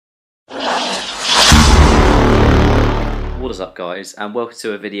What is up, guys, and welcome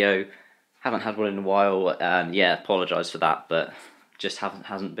to a video. Haven't had one in a while, and yeah, apologise for that, but just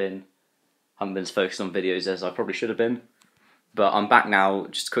haven't been as focused on videos as I probably should have been. But I'm back now.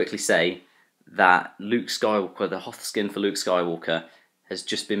 Just to quickly say that Luke Skywalker, the Hoth skin for Luke Skywalker, has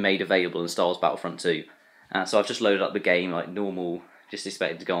just been made available in Star Wars Battlefront 2. So I've just loaded up the game like normal, just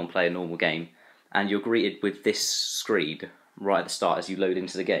expected to go and play a normal game, and you're greeted with this screen right at the start as you load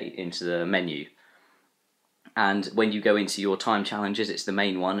into the into the menu. And when you go into your time challenges, it's the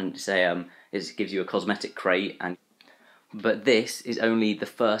main one, and it gives you a cosmetic crate. But this is only the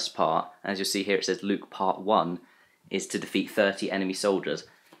first part. As you'll see here, it says Luke Part 1 is to defeat 30 enemy soldiers.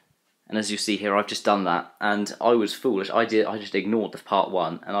 And as you see here, I've just done that, and I was foolish. I just ignored the Part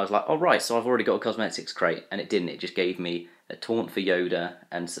 1, and I was like, oh right, so I've already got a cosmetics crate, and it didn't. It just gave me a taunt for Yoda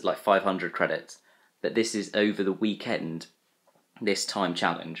and like 500 credits. But this is over the weekend, this time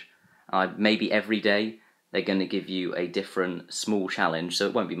challenge. Maybe every day they're going to give you a different small challenge, so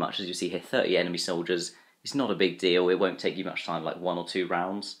it won't be much. As you see here, 30 enemy soldiers. It's not a big deal. It won't take you much time, like 1 or 2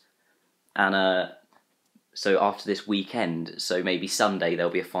 rounds. And so after this weekend, so maybe Sunday there'll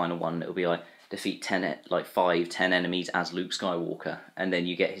be a final one. It'll be like defeat 5-10 enemies as Luke Skywalker, and then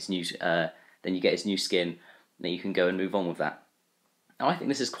you get his new skin. And then you can go and move on with that. Now, I think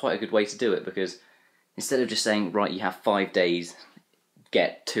this is quite a good way to do it, because instead of just saying, right, you have 5 days,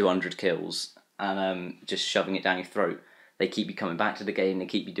 get 200 kills, and just shoving it down your throat, they keep you coming back to the game. They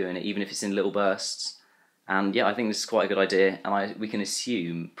keep you doing it, even if it's in little bursts. And yeah, I think this is quite a good idea, and we can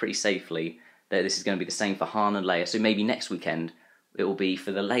assume pretty safely that this is going to be the same for Han and Leia. So maybe next weekend it will be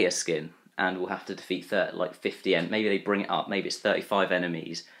for the Leia skin, and we'll have to defeat 50, and maybe they bring it up. Maybe it's 35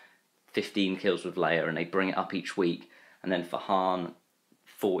 enemies, 15 kills with Leia, and they bring it up each week. And then for Han,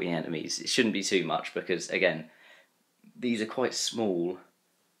 40 enemies. It shouldn't be too much, because again, these are quite small.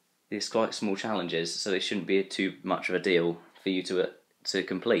 These quite small challenges, so they shouldn't be too much of a deal for you to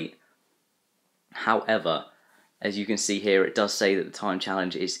complete. However, as you can see here, it does say that the time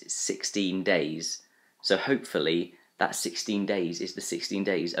challenge is 16 days. So hopefully that 16 days is the 16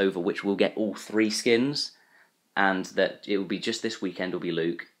 days over which we'll get all 3 skins, and that it will be just this weekend will be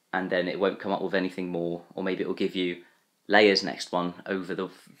Luke, and then it won't come up with anything more, or maybe it will give you Leia's next one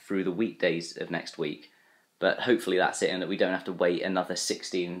through the weekdays of next week. But hopefully that's it, and that we don't have to wait another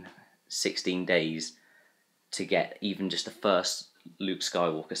 16 days to get even just the first Luke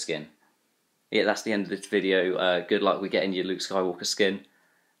Skywalker skin. Yeah, that's the end of this video. Good luck with getting your Luke Skywalker skin,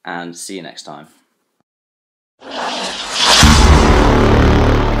 and see you next time.